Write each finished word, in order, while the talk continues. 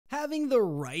Having the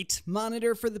right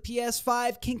monitor for the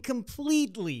PS5 can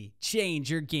completely change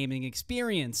your gaming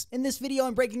experience. In this video,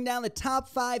 I'm breaking down the top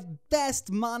 5 best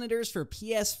monitors for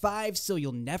PS5 so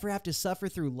you'll never have to suffer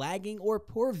through lagging or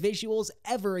poor visuals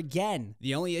ever again.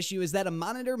 The only issue is that a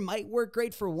monitor might work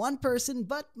great for one person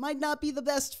but might not be the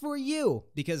best for you,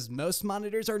 because most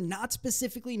monitors are not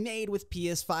specifically made with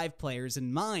PS5 players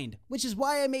in mind, which is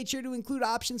why I made sure to include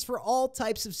options for all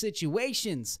types of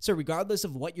situations. So regardless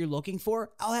of what you're looking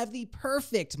for, I'll have the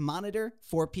perfect monitor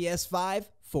for PS5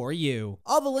 for you.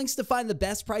 All the links to find the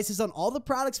best prices on all the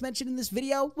products mentioned in this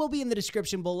video will be in the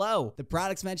description below. The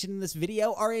products mentioned in this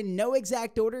video are in no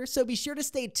exact order, so be sure to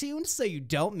stay tuned so you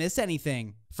don't miss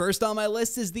anything. First on my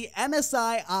list is the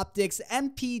MSI Optix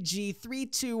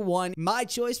MPG321, my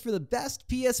choice for the best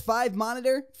PS5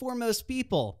 monitor for most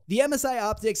people. The MSI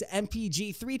Optix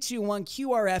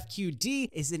MPG321UR-QD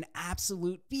is an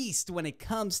absolute beast when it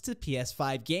comes to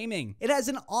PS5 gaming. It has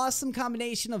an awesome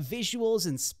combination of visuals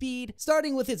and speed,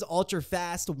 starting with its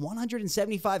ultra-fast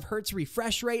 175Hz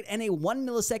refresh rate and a 1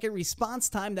 millisecond response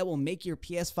time that will make your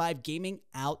PS5 gaming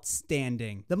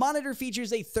outstanding. The monitor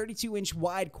features a 32-inch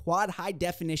wide quad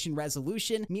high-definition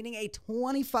resolution, meaning a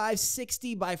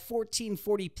 2560 by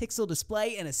 1440 pixel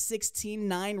display and a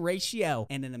 16:9 ratio,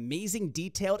 and an amazing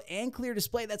detailed and clear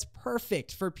display that's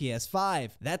perfect for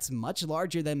PS5. That's much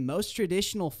larger than most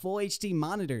traditional Full HD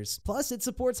monitors. Plus, it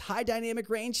supports high dynamic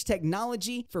range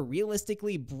technology for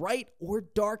realistically bright or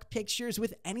dark pictures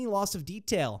with any loss of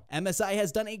detail. MSI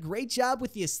has done a great job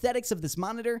with the aesthetics of this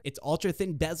monitor. Its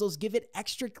ultra-thin bezels give it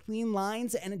extra clean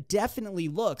lines, and it definitely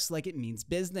looks like it means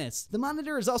business. The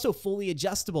monitor is also fully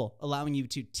adjustable, allowing you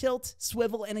to tilt,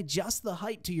 swivel, and adjust the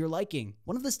height to your liking.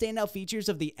 One of the standout features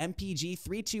of the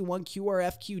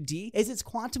MPG321UR-QD is its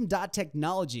quantum dot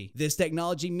technology. This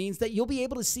technology means that you'll be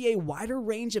able to see a wider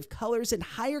range of colors and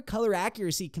higher color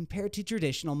accuracy compared to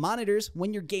traditional monitors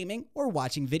when you're gaming or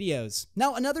watching videos.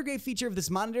 Now, another great feature of this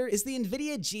monitor is the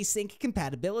NVIDIA G-Sync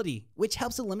compatibility, which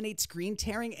helps eliminate screen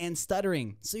tearing and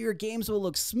stuttering, so your games will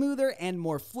look smoother and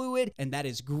more fluid, and that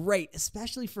is great,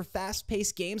 especially for fast-paced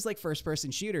games like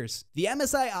first-person shooters. The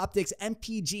MSI Optix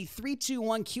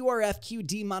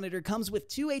MPG321UR-QD monitor comes with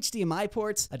 2 HDMI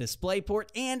ports, a DisplayPort,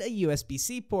 and a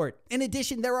USB-C port. In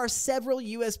addition, there are several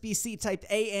USB-C Type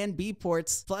A and B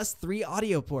ports, plus 3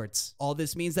 audio ports. All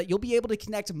this means that you'll be able to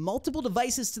connect multiple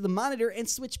devices to the monitor and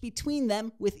switch between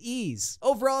them with ease.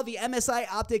 Overall, the MSI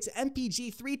Optix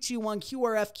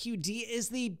MPG321UR-QD is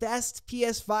the best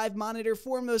PS5 monitor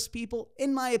for most people,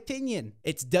 in my opinion.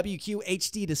 Its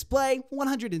WQHD display,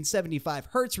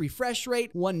 175Hz refresh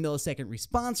rate, 1 millisecond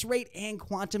response rate, and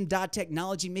quantum dot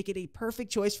technology make it a perfect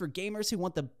choice for gamers who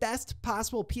want the best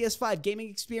possible PS5 gaming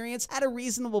experience at a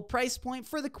reasonable price point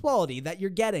for the quality that you're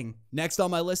getting. Next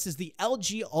on my list is the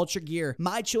LG UltraGear,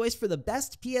 my choice for the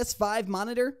best PS5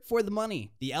 monitor for the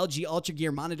money. The LG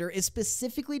UltraGear monitor is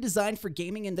specifically designed for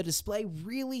gaming, and the display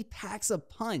really packs a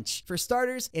punch. For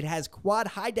starters, it has quad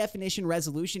high definition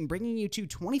resolution, bringing you to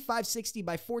 2560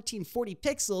 by 1440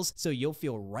 pixels, so you'll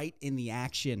feel right in the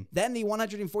action. Then the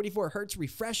 144Hz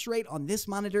refresh rate on this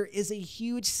monitor is a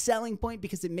huge selling point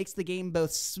because it makes the game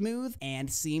both smooth and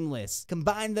seamless.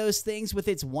 Combine those things with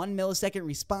its 1 millisecond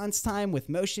response time with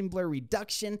motion blur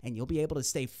reduction, and you'll be able to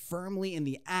stay firmly in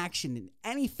the action in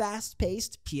any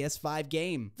fast-paced PS5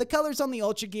 game. The colors on the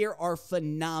UltraGear are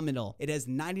phenomenal. It has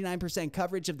 99%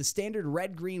 coverage of the standard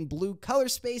red, green, blue color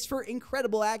space for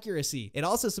incredible accuracy. It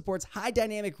also supports high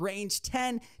dynamic range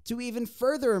 10 to even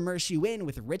further immerse you in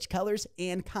with rich colors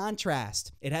and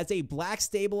contrast. It has a black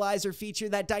stabilizer feature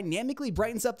that dynamically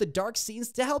brightens up the dark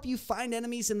scenes to help you find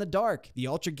enemies in the dark. The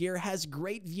UltraGear has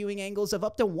great viewing angles of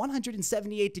up to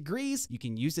 178 degrees. You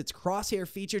can use its crosshair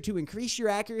feature to increase your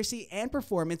accuracy and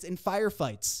performance in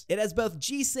firefights. It has both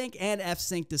G-Sync and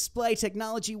F-Sync display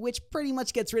technology, which pretty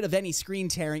much gets rid of any screen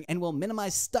tearing and will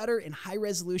minimize stutter in high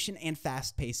resolution and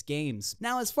fast-paced games.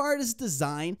 Now, as far as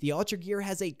design, the UltraGear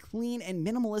has a clean and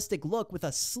minimalistic look with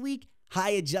a sleek,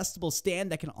 high adjustable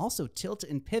stand that can also tilt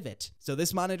and pivot. So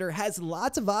this monitor has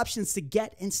lots of options to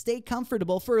get and stay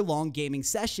comfortable for long gaming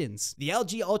sessions. The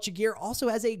LG UltraGear also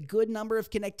has a good number of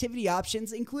connectivity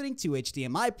options, including 2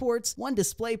 HDMI ports, 1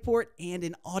 DisplayPort, and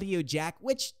an audio jack,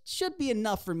 which should be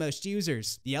enough for most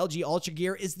users. The LG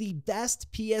UltraGear is the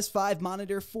best PS5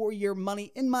 monitor for your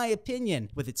money, in my opinion.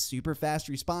 With its super fast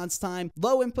response time,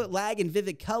 low input lag, and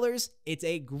vivid colors, it's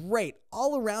a great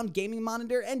all-around gaming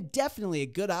monitor and definitely a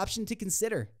good option to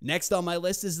consider. Next on my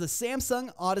list is the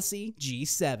Samsung Odyssey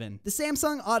G7. The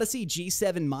Samsung Odyssey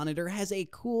G7 monitor has a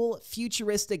cool,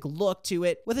 futuristic look to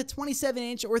it with a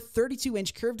 27-inch or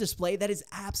 32-inch curved display that is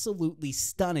absolutely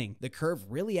stunning. The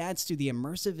curve really adds to the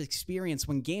immersive experience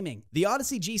when gaming. The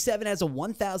Odyssey G7 has a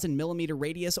 1000mm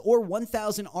radius or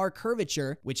 1000R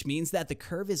curvature, which means that the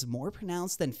curve is more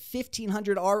pronounced than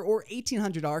 1500R or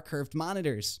 1800R curved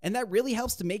monitors, and that really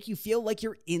helps to make you feel like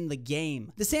you're in the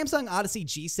game. The Samsung Odyssey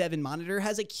G7 monitor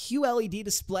has a QLED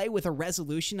display with a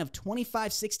resolution of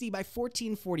 2560 by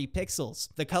 1440 pixels.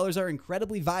 The colors are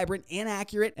incredibly vibrant and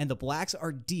accurate, and the blacks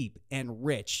are deep and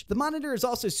rich. The monitor is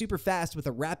also super fast with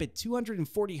a rapid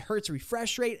 240Hz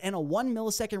refresh rate and a 1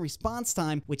 millisecond response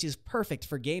time, which is perfect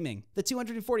for gaming. The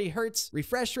 240Hz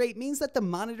refresh rate means that the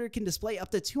monitor can display up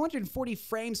to 240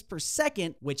 frames per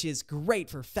second, which is great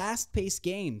for fast-paced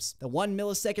games. The 1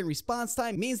 millisecond response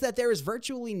time means that there is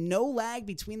virtually no lag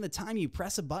between the time you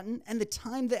press a button and the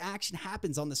time the action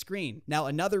happens on the screen. Now,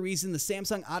 another reason the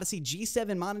Samsung Odyssey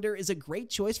G7 monitor is a great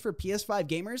choice for PS5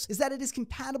 gamers is that it is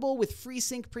compatible with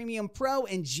FreeSync Premium Pro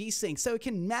and G-Sync, so it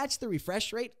can match the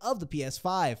refresh rate of the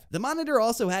PS5. The monitor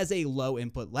also has a low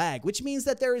input lag, which means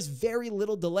that there is very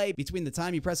little delay between the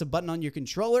time you press a button on your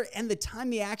controller and the time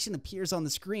the action appears on the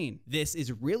screen. This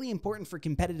is really important for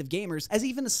competitive gamers, as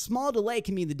even a small delay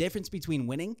can mean the difference between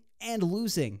winning and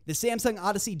losing. The Samsung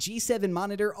Odyssey G7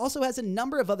 monitor also has a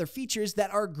number of other features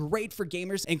that are great for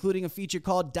gamers, including a feature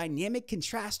called Dynamic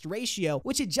Contrast Ratio,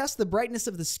 which adjusts the brightness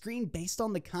of the screen based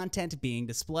on the content being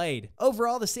displayed.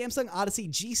 Overall, the Samsung Odyssey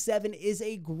G7 is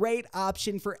a great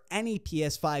option for any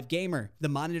PS5 gamer. The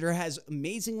monitor has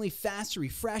amazingly fast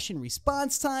refresh and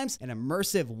response times, an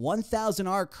immersive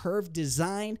 1000R curved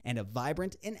design, and a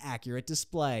vibrant and accurate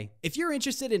display. If you're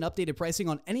interested in updated pricing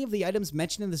on any of the items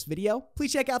mentioned in this video,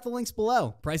 please check out the links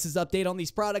below. Prices update on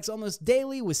these products almost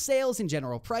daily with sales and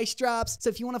general price drops, so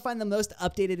if you want to find the most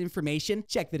updated information,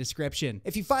 check the description.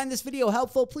 If you find this video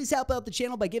helpful, please help out the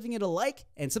channel by giving it a like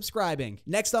and subscribing.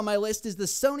 Next on my list is the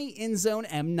Sony Inzone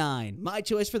M9, my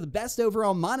choice for the best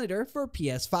overall monitor for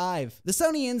PS5. The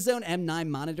Sony Inzone M9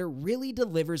 monitor really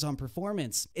delivers on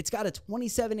performance. It's got a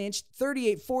 27-inch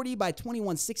 3840 by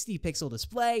 2160 pixel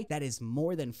display that is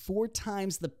more than 4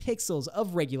 times the pixels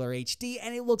of regular HD,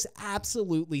 and it looks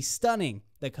absolutely stunning.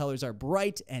 The colors are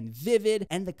bright and vivid,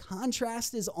 and the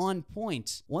contrast is on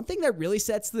point. One thing that really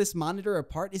sets this monitor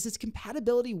apart is its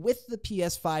compatibility with the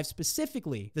PS5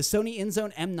 specifically. The Sony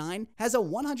Inzone M9 has a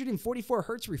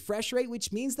 144Hz refresh rate,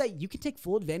 which means that you can take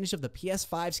full advantage of the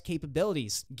PS5's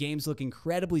capabilities. Games look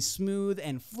incredibly smooth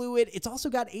and fluid. It's also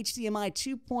got HDMI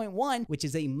 2.1, which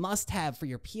is a must-have for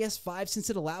your PS5 since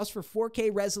it allows for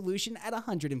 4K resolution at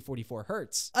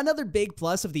 144Hz. Another big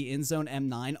plus of the Inzone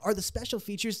M9 are the special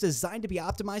features designed to be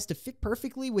optimized to fit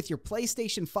perfectly with your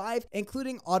PlayStation 5,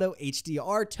 including auto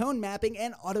HDR, tone mapping,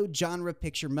 and auto genre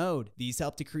picture mode. These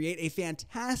help to create a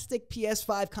fantastic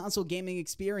PS5 console gaming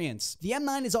experience. The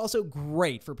M9 is also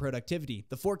great for productivity.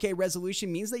 The 4K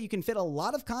resolution means that you can fit a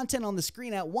lot of content on the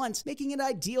screen at once, making it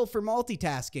ideal for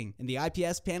multitasking. And the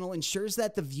IPS panel ensures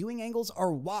that the viewing angles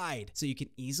are wide, so you can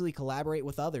easily collaborate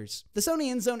with others. The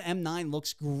Sony Inzone M9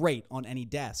 looks great on any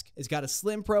desk. It's got a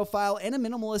slim profile and a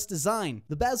minimalist design.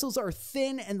 The bezels are thin,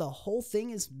 and the whole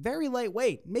thing is very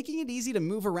lightweight, making it easy to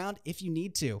move around if you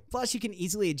need to. Plus, you can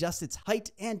easily adjust its height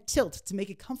and tilt to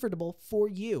make it comfortable for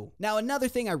you. Now, another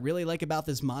thing I really like about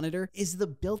this monitor is the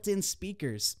built-in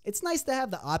speakers. It's nice to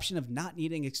have the option of not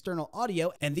needing external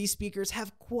audio, and these speakers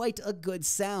have quite a good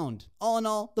sound. All in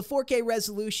all, the 4K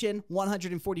resolution,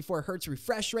 144Hz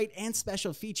refresh rate, and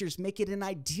special features make it an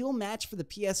ideal match for the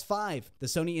PS5. The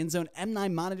Sony Inzone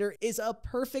M9 monitor is a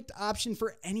perfect option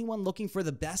for anyone looking for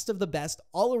the best of the best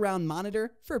all-around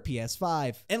monitor for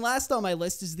PS5. And last on my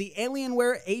list is the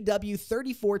Alienware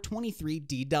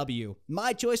AW3423DW,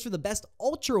 my choice for the best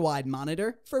ultra-wide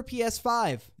monitor for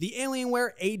PS5. The Alienware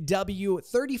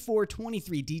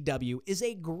AW3423DW is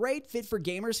a great fit for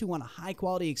gamers who want a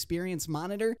high-quality experience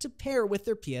monitor to pair with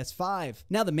their PS5.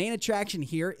 Now, the main attraction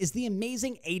here is the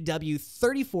amazing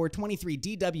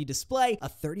AW3423DW display, a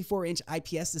 34-inch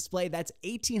IPS display that's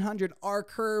 1800R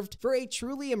curved for a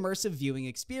truly immersive viewing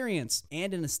experience,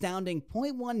 and an astounding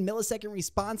 0.1 millisecond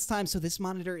response time, so this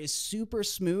monitor is super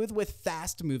smooth with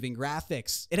fast-moving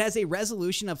graphics. It has a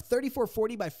resolution of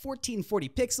 3440 by 1440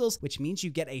 pixels, which means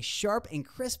you get a sharp and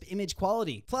crisp image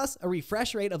quality, plus a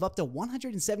refresh rate of up to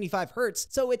 175 Hz,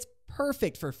 so it's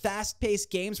perfect for fast-paced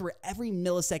games where every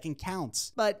millisecond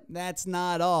counts. But that's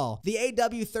not all. The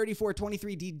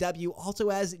AW3423DW also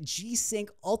has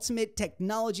G-Sync Ultimate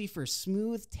technology for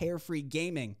smooth, tear-free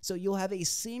gaming, so you'll have a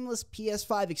seamless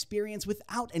PS5 experience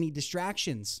without any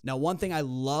distractions. Now, one thing I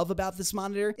love about this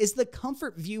monitor is the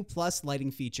Comfort View Plus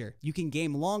lighting feature. You can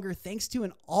game longer thanks to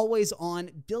an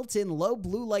always-on, built-in low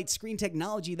blue light screen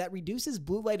technology that reduces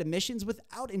blue light emissions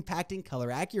without impacting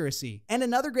color accuracy. And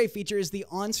another great feature is the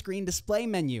on-screen display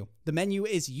menu. The menu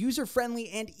is user-friendly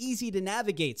and easy to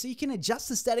navigate, so you can adjust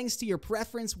the settings to your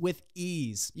preference with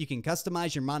ease. You can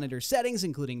customize your monitor settings,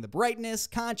 including the brightness,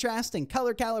 contrast, and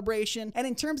color calibration. And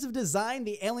in terms of design,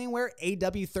 the Alienware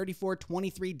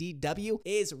AW3423DW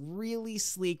is really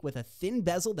sleek with a thin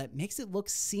bezel that makes it look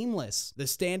seamless. The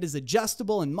stand is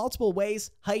adjustable in multiple ways: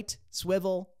 height,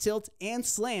 swivel, tilt, and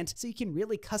slant, so you can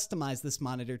really customize this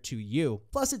monitor to you.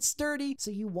 Plus, it's sturdy, so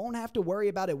you won't have to worry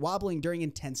about it wobbling during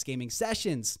intense gaming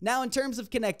sessions. Now, in terms of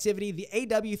connectivity, the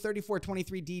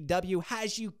AW3423DW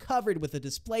has you covered with a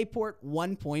DisplayPort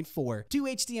 1.4, 2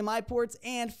 HDMI ports,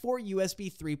 and 4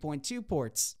 USB 3.2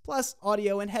 ports, plus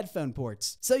audio and headphone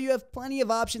ports. So you have plenty of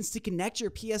options to connect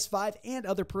your PS5 and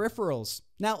other peripherals.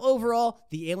 Now, overall,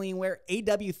 the Alienware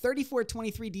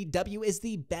AW3423DW is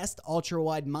the best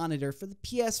ultra-wide monitor for the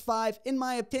PS5 in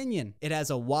my opinion. It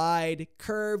has a wide,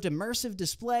 curved, immersive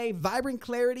display, vibrant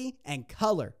clarity, and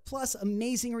color, plus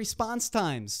amazing response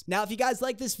times. Now, if you guys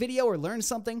like this video or learned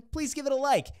something, please give it a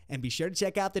like, and be sure to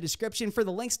check out the description for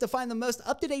the links to find the most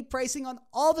up-to-date pricing on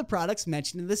all the products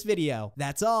mentioned in this video.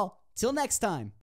 That's all. Till next time.